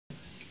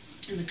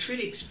and the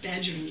critic's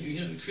badgering you, you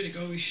know, the critic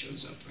always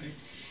shows up, right?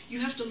 You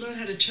have to learn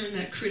how to turn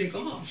that critic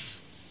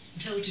off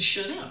and tell it to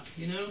shut up,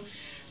 you know?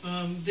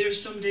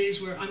 There's some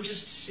days where I'm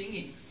just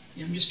singing.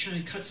 You know, I'm just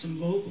trying to cut some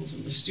vocals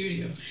in the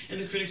studio, and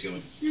the critic's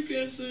going, "You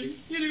can't sing,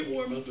 you didn't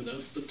warm up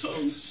enough, the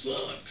tone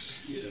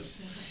sucks," you know?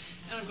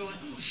 And I'm going,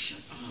 "Oh, shut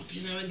up,"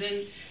 you know? And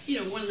then, you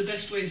know, one of the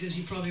best ways, as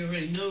you probably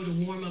already know, to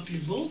warm up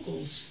your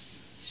vocals,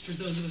 for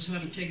those of us who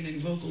haven't taken any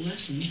vocal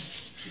lessons,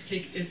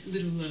 take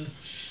little,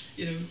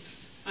 you know,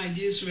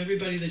 ideas from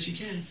everybody that you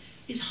can,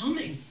 is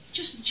humming.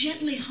 Just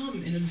gently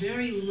hum in a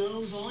very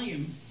low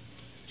volume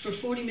for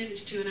 40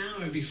 minutes to an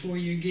hour before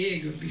your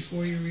gig or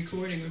before your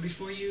recording or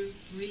before you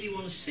really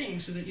want to sing,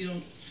 so that you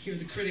don't hear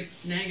the critic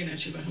nagging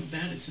at you about how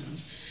bad it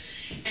sounds.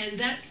 And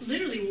that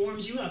literally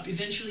warms you up.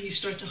 Eventually you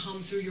start to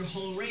hum through your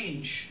whole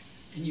range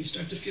and you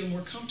start to feel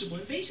more comfortable.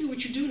 And basically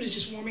what you're doing is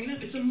just warming it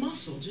up. It's a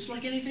muscle, just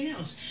like anything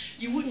else.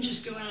 You wouldn't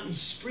just go out and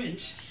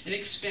sprint and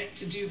expect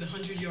to do the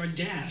 100-yard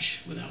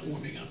dash without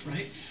warming up,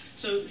 right?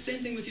 So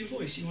same thing with your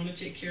voice. You want to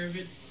take care of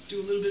it. Do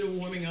a little bit of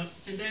warming up,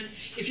 and then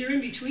if you're in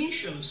between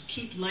shows,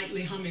 keep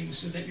lightly humming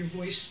so that your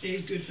voice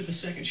stays good for the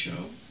second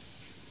show.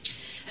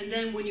 And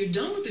then when you're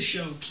done with the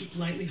show, keep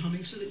lightly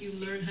humming so that you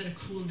learn how to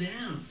cool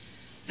down.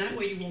 That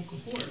way you won't go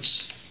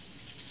hoarse.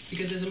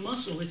 Because as a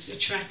muscle, it's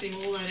attracting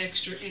all that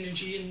extra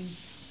energy and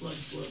blood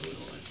flow and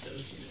all that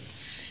stuff, you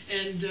know.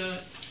 And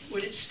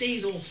when it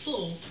stays all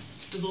full,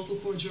 the vocal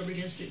cords rub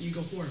against it and you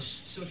go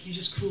hoarse. So if you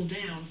just cool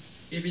down,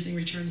 everything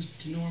returns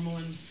to normal,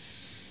 and,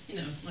 you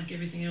know, like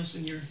everything else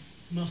in your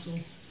muscle,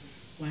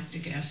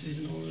 lactic acid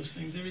and all those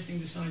things, everything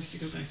decides to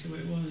go back to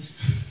where it was.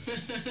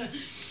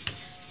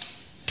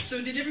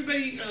 So did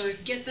everybody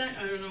get that?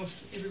 I don't know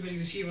if everybody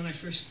was here when I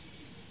first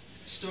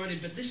started,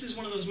 but this is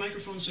one of those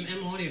microphones from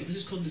M Audio. This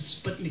is called the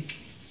Sputnik.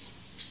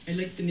 I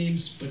like the name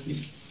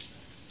Sputnik.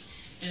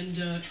 And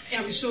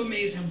I was so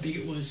amazed how big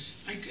it was.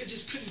 I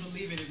just couldn't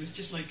believe it. It was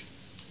just like,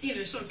 you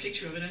know, I saw a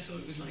picture of it, I thought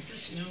it was like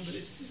this, you know, but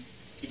it's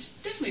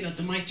definitely not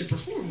the mic to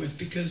perform with,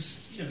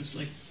 because, you know, it's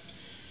like,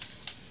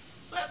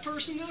 that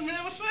person doesn't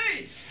have a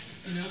face,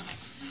 you know.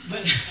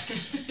 But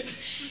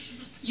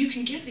you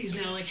can get these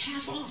now like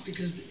half off,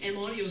 because M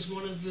Audio is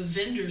one of the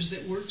vendors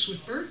that works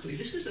with Berkeley.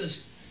 This is a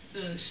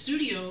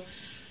studio,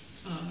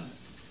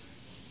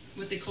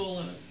 what they call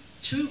a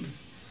tube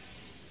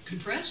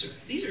compressor.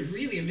 These are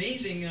really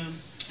amazing, I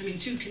mean,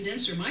 tube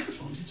condenser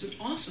microphones. It's an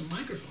awesome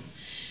microphone.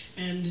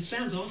 And it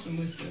sounds awesome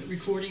with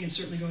recording and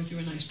certainly going through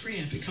a nice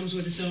preamp. It comes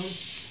with its own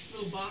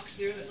little box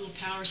there, that little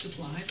power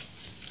supply.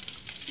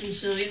 And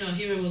so, you know,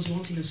 here I was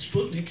wanting a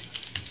Sputnik.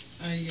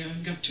 I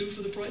got two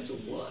for the price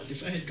of one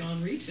if I had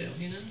gone retail,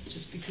 you know,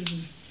 just because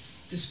of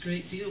this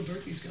great deal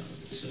Berkeley's got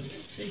of it. So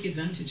take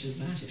advantage of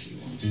that if you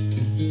want.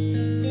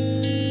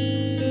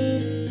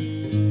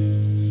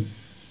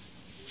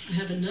 I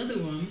have another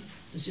one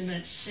that's in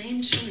that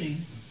same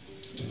tuning.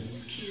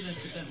 What key did I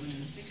put that one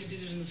in? I think I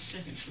did it in the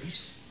second fret.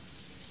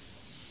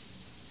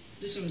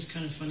 This one was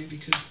kind of funny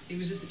because it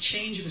was at the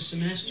change of a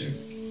semester.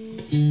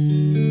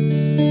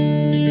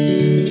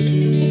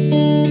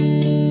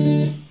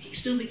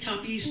 Still the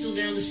top E, still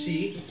down to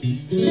C.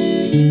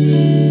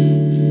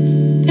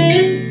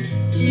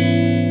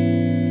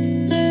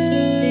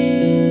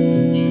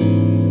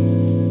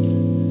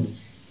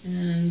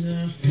 And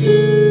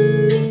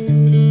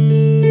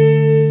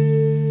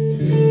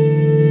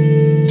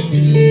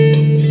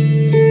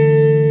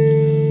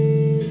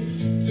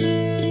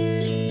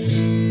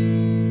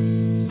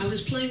I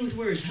was playing with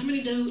words. How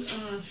many know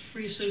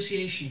free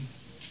association?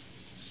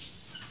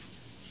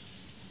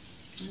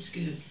 That's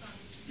good.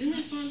 Isn't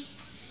that fun?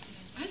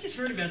 I just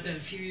heard about that a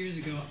few years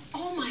ago.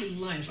 All my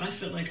life, I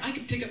felt like I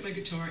could pick up my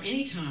guitar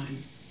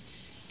anytime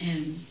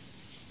and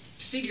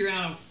figure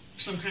out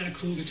some kind of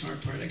cool guitar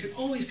part. I could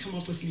always come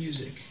up with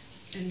music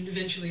and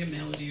eventually a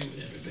melody or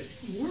whatever. But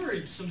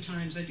words,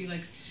 sometimes I'd be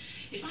like,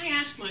 if I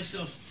ask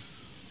myself,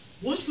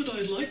 what would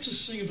I like to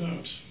sing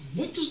about?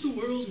 What does the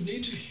world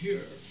need to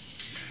hear?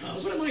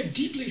 What am I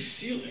deeply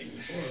feeling?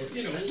 Or,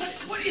 you know,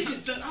 what is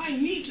it that I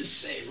need to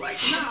say right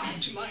now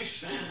to my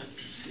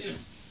fans? You know.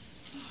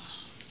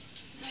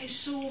 It's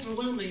so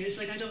overwhelming. It's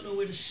like I don't know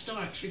where to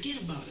start.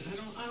 Forget about it. I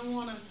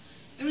don't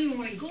even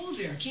want to go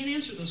there. I can't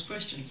answer those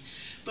questions.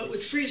 But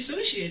with free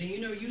associating, you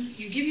know,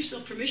 you give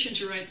yourself permission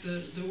to write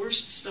the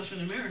worst stuff in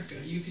America.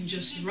 You can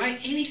just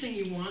write anything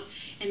you want,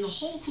 and the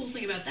whole cool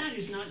thing about that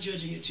is not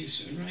judging it too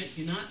soon, right?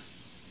 You're not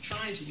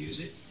trying to use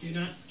it. You're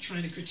not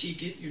trying to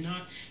critique it. You're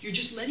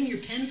just letting your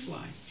pen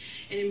fly.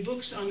 And in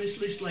books on this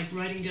list, like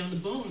Writing Down the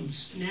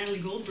Bones, Natalie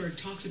Goldberg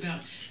talks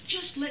about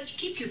just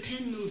keep your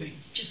pen moving.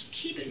 Just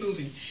keep it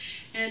moving.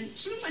 And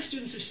some of my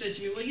students have said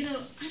to me, well, you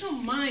know, I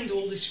don't mind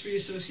all this free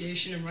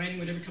association and writing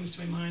whatever comes to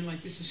my mind,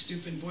 like this is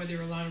stupid, boy, there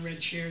are a lot of red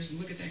chairs, and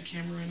look at that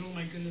camera, and oh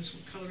my goodness,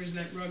 what color is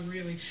that rug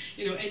really?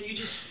 You know, and you're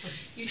just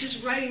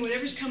writing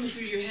whatever's coming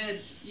through your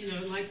head, you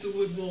know, like the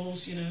wood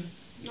walls, you know,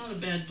 not a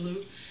bad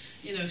blue,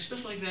 you know,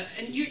 stuff like that.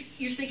 And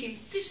you're thinking,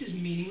 this is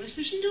meaningless,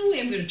 there's no way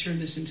I'm going to turn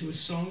this into a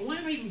song.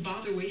 Why do I even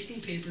bother wasting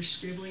paper,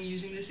 scribbling,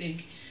 using this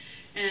ink?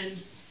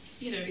 And,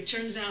 you know, it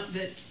turns out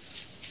that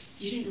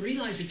you didn't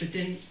realize it, but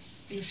then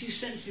in a few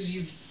sentences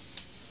you've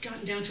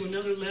gotten down to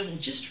another level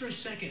just for a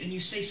second, and you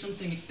say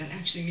something that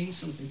actually means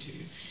something to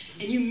you.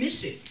 And you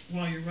miss it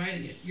while you're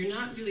writing it. You're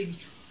not really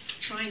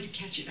trying to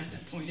catch it at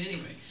that point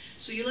anyway.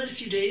 So you let a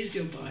few days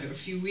go by, or a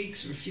few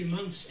weeks, or a few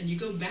months, and you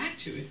go back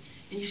to it,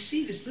 and you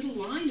see this little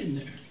line in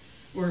there,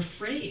 or a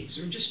phrase,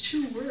 or just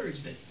two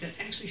words that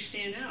actually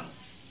stand out.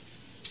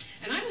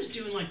 And I was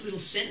doing like little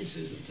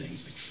sentences and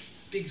things, like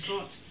big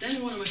thoughts.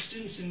 Then one of my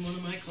students in one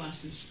of my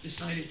classes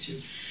decided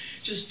to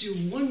just do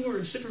one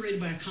word separated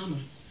by a comma.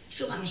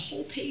 Fill out a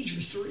whole page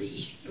or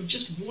 3 of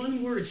just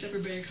one word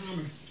separated by a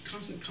comma,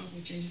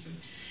 constantly changes it.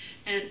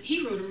 And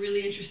he wrote a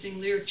really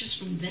interesting lyric just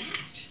from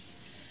that.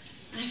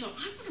 And I thought,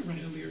 I want to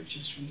write a lyric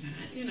just from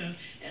that, you know.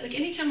 Like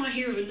anytime I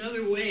hear of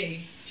another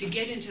way to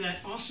get into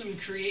that awesome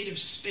creative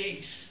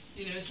space,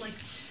 you know, it's like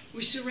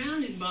we're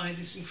surrounded by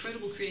this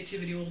incredible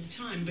creativity all the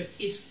time, but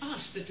it's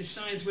us that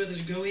decides whether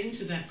to go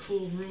into that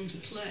cool room to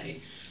play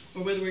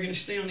or whether we're going to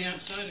stay on the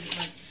outside of it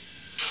like,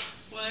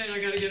 well, I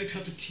got to get a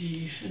cup of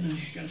tea, and I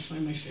got to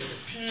find my favorite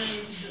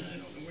pen, and I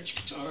don't know which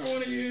guitar I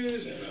want to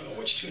use, and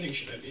which tuning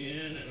should I be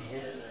in,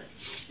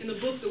 in the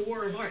book, The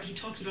War of Art, he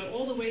talks about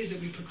all the ways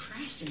that we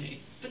procrastinate.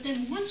 But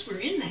then once we're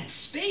in that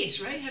space,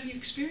 right, have you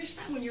experienced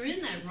that? When you're in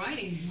that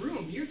writing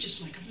room, you're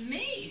just like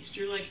amazed.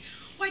 You're like,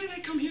 why did I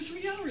come here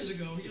 3 hours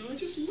ago? You know, I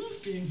just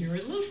love being here. I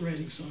love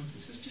writing songs.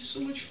 This is just so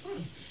much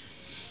fun.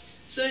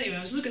 So anyway,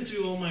 I was looking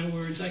through all my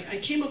words. I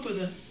came up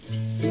with I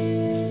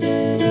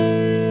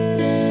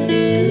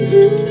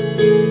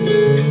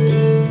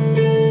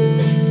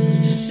was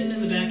just sitting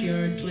in the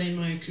backyard playing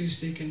my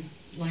acoustic and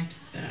liked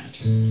that.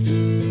 I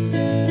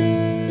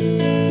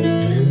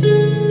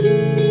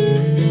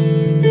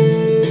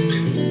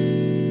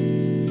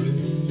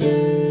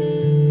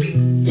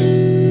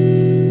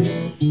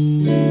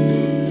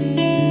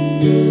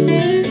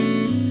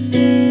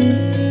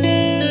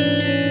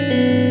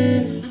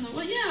thought,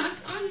 well, yeah,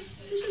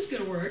 this is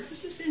going to work.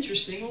 This is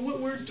interesting. Well, what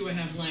words do I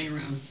have lying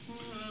around?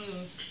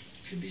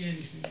 Could be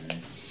anything, right?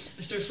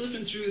 I start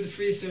flipping through the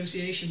free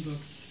association book,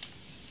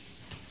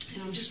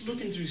 and I'm just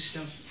looking through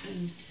stuff,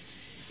 and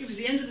it was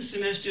the end of the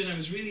semester, and I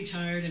was really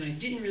tired, and I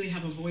didn't really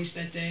have a voice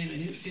that day, and I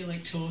didn't feel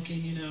like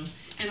talking, you know,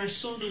 and I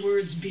saw the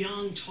words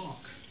beyond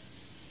talk,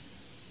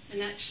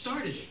 and that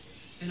started it.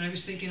 And I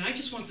was thinking, I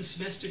just want the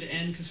semester to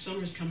end because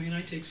summer's coming, and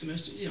I take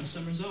semester, you know,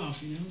 summers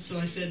off, you know. So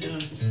I said,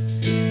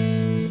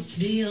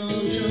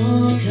 beyond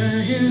talk,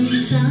 I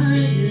am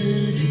tired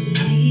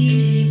of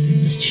needing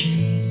this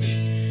change.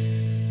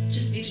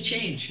 Just need to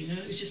change, you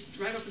know. It's just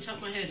right off the top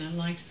of my head, and I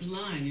liked the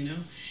line, you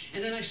know.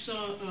 And then I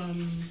saw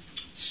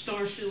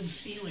star-filled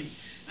ceiling.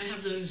 I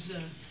have those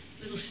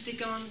little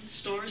stick-on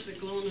stars that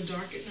glow in the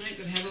dark at night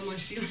that I have on my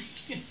ceiling.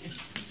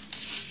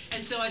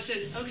 And so I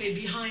said, okay,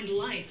 behind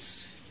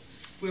lights,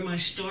 where my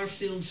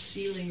star-filled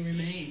ceiling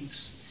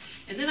remains.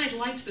 And then I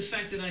liked the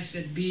fact that I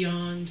said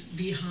beyond,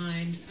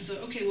 behind. I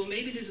thought, okay, well,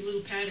 maybe there's a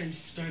little pattern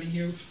starting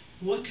here.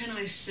 What can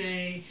I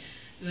say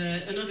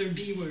that, another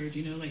B word,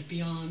 you know, like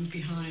beyond,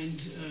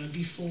 behind,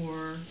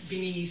 before,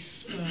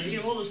 beneath, you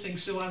know, all those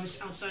things. So I was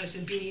outside, I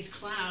said beneath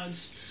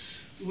clouds,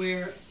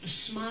 where a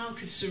smile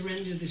could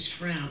surrender this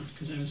frown,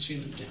 because I was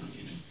feeling down,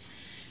 you know.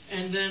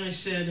 And then I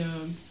said,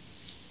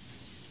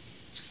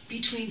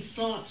 between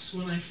thoughts,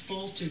 when I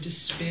falter,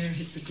 despair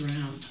hit the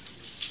ground.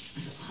 I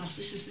thought, oh,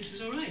 this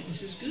is all right.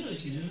 This is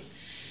good, you know.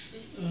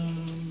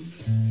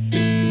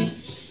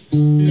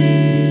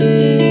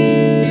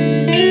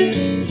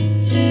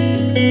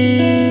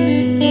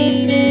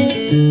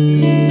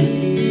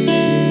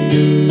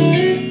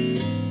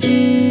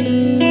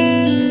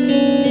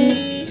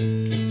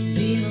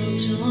 Beyond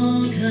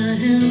talk, I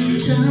am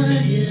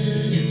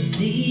tired of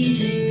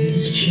needing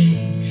this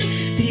change.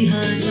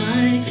 Behind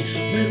lights,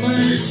 where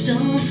my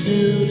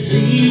star-filled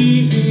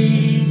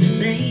ceiling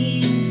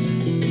remains,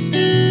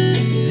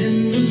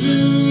 and the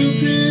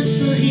blueprint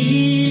for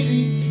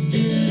healing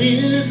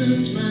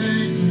delivers my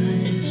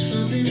eyes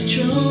from this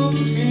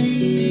troubled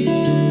haze.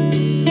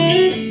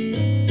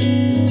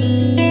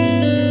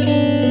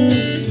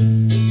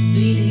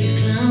 Beneath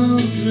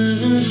clouds, where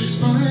a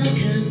smile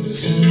can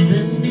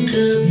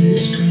surrender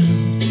this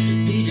ground.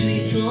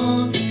 Between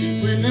thoughts,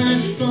 when I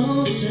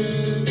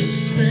falter,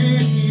 despair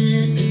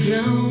hit the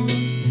ground.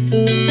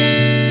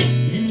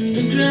 In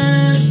the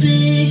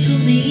grasping for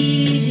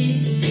meaning,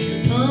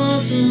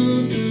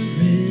 puzzled the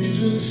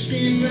riddles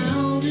spin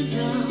round and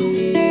round.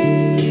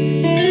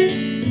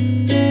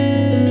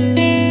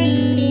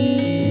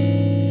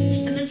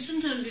 And then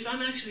sometimes if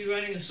I'm actually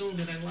writing a song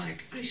that I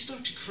like, I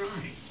start to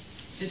cry.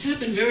 It's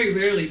happened very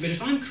rarely, but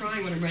if I'm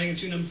crying when I'm writing a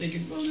tune, I'm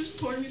thinking, well, there's a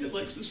part of me that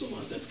likes this a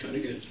lot. That's kind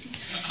of good.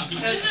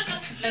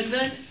 And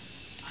then,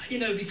 you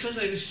know, because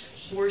I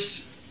was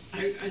hoarse,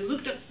 I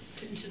looked up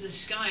into the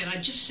sky, and I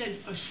just said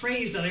a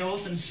phrase that I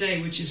often say,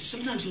 which is,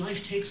 sometimes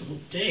life takes all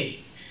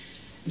day,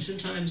 and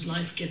sometimes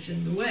life gets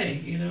in the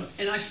way, you know.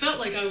 And I felt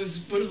like I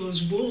was one of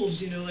those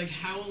wolves, you know, like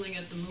howling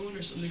at the moon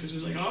or something, because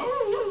it was like,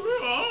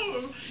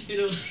 oh, you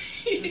know,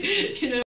 you know.